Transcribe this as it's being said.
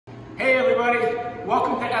everybody.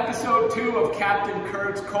 Welcome to episode 2 of Captain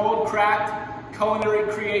Kurt's Cold Cracked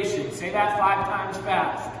Culinary Creation. Say that 5 times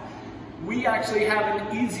fast. We actually have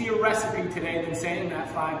an easier recipe today than saying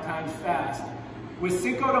that 5 times fast. With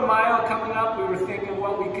Cinco de Mayo coming up, we were thinking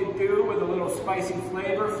what we could do with a little spicy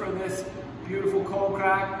flavor for this beautiful cold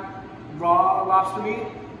cracked raw lobster meat.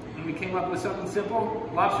 And we came up with something simple,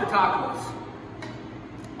 lobster tacos.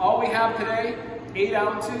 All we have today, 8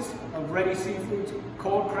 ounces of ready seafood,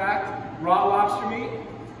 cold cracked raw lobster meat.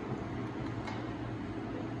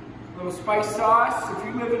 A little spice sauce. If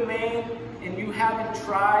you live in Maine and you haven't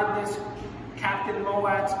tried this Captain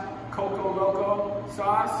Moat's Coco Loco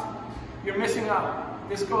sauce, you're missing out.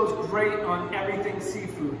 This goes great on everything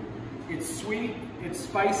seafood. It's sweet, it's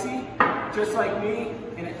spicy, just like me,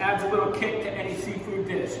 and it adds a little kick to any seafood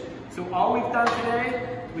dish. So all we've done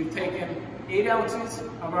today, we've taken 8 ounces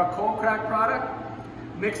of our cold cracked product,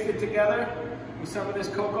 mixed it together with some of this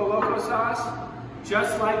Coco Loco sauce,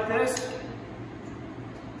 just like this.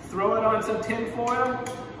 Throw it on some tin foil,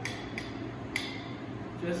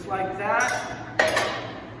 just like that.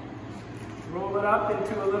 Roll it up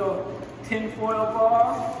into a little tin foil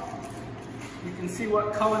ball. You can see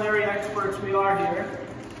what culinary experts we are here.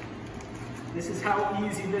 This is how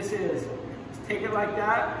easy this is. Just take it like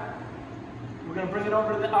that. We're gonna bring it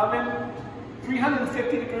over to the oven,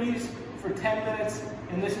 350 degrees for 10 minutes,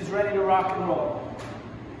 and this is ready to rock and roll.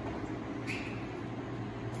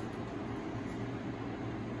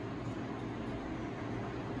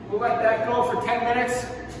 We'll let that go for 10 minutes.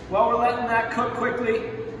 While we're letting that cook quickly,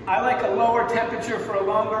 I like a lower temperature for a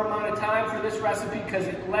longer amount of time for this recipe because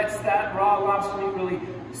it lets that raw lobster meat really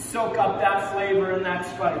soak up that flavor and that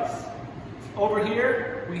spice. Over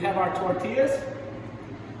here, we have our tortillas.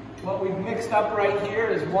 What we've mixed up right here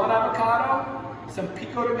is 1 avocado, some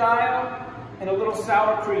pico de gallo, and a little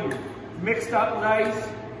sour cream. Mixed up nice,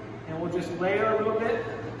 and we'll just layer a little bit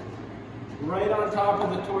right on top of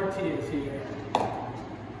the tortillas here.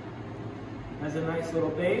 As a nice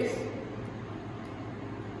little base.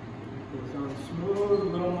 Goes on smooth, a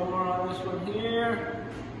little more on this one here.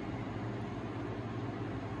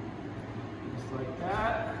 Just like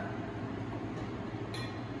that.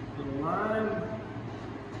 Little lime.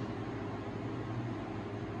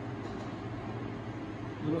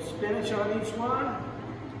 Little spinach on each one.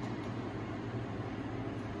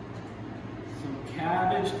 Some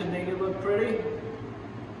cabbage to make it look pretty.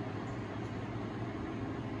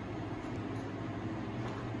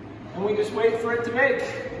 And we just wait for it to make.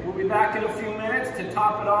 We'll be back in a few minutes to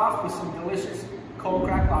top it off with some delicious cold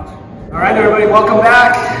cracked lobster. All right, everybody, welcome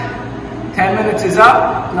back. 10 minutes is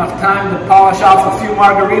up. Enough time to polish off a few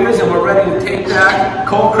margaritas, and we're ready to take that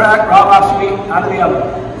cold cracked raw lobster meat out of the oven.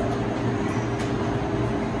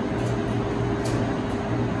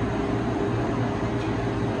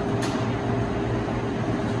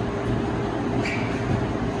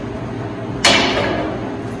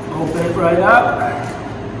 Open it right up.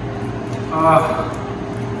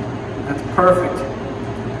 That's perfect.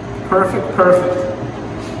 Perfect, perfect.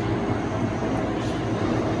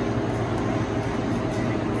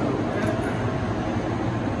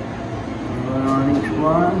 One on each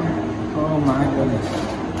one. Oh my goodness.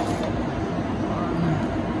 One,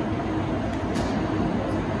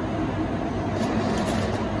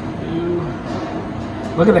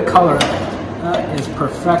 2. Look at the color. That is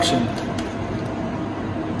perfection.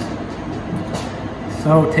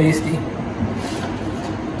 So tasty.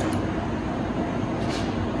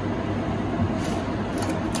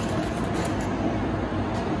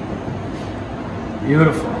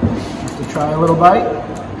 Beautiful. Have to try a little bite.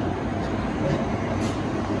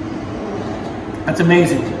 That's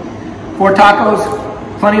amazing. 4 tacos,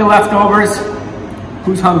 plenty of leftovers.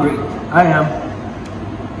 Who's hungry? I am.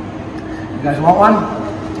 You guys want one?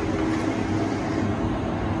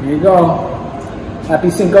 Here you go. Happy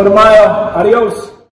Cinco de Mayo. Adios.